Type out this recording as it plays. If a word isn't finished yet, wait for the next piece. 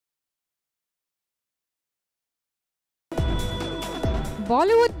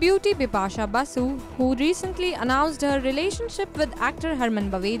Bollywood beauty Bipasha Basu, who recently announced her relationship with actor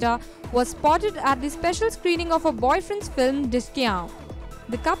Harmans, was spotted at the special screening of her boyfriend's film Dhishkiyaon.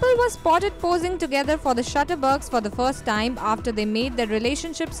 The couple was spotted posing together for the Shutterbugs for the first time after they made their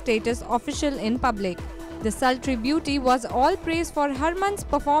relationship status official in public. The sultry beauty was all praise for Harmans'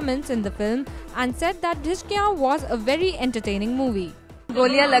 performance in the film and said that Dhishkiyaon was a very entertaining movie.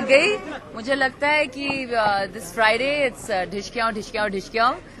 गोलियां लग गई. मुझे लगता है कि this Friday it's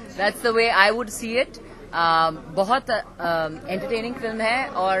ढिशक्याओं. That's the way I would see it. बहुत entertaining film है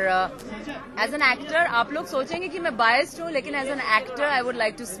और as an actor आप लोग सोचेंगे कि मैं biased हूँ, लेकिन as an actor I would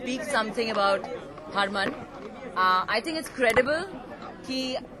like to speak something about Harman. I think it's credible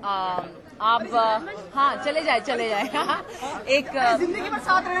कि आप हाँ चले जाए एक जिंदगी भर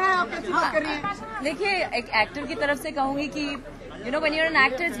साथ रहना है, आप कैसी बात कर रही हैं? देखिए, एक एक्टर की तरफ से कहूंगी कि when you're an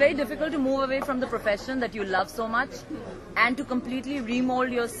actor, it's very difficult to move away from the profession that you love so much and to completely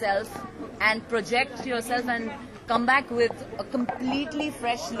remold yourself and project yourself and come back with a completely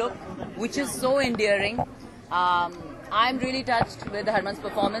fresh look, which is so endearing. I'm really touched with Harman's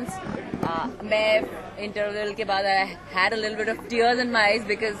performance. मैं interval के बाद I had a little bit of tears in my eyes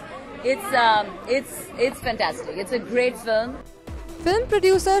because it's fantastic. It's a great film. Film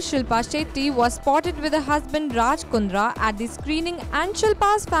producer Shilpa Shetty was spotted with her husband Raj Kundra at the screening, and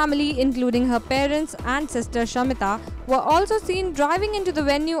Shilpa's family, including her parents and sister Shamita, were also seen driving into the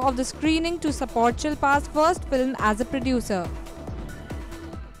venue of the screening to support Shilpa's first film as a producer.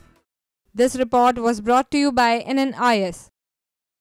 This report was brought to you by NNIS.